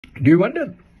Do you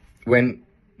wonder when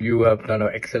you have done an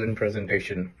excellent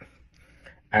presentation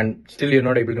and still you're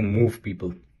not able to move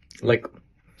people? Like,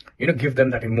 give them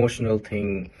that emotional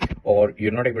thing, or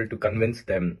you're not able to convince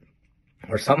them,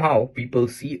 or somehow people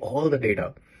see all the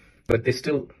data, but they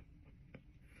still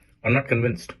are not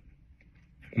convinced.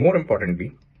 More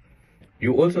importantly,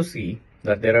 you also see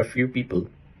that there are few people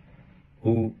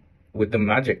who, with the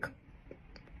magic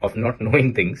of not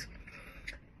knowing things,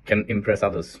 can impress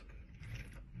others.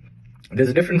 There's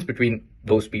a difference between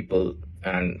those people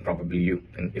and probably you,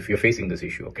 and if you're facing this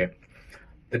issue, okay?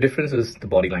 The difference is the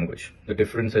body language. The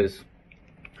difference is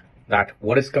that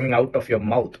what is coming out of your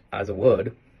mouth as a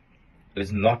word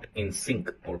is not in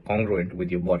sync or congruent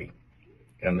with your body.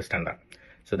 You understand that?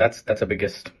 So that's the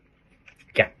biggest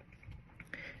gap,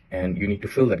 and you need to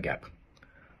fill that gap.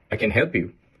 I can help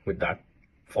you with that.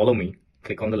 Follow me,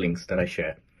 click on the links that I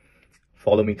share,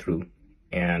 follow me through,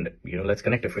 and let's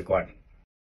connect if required.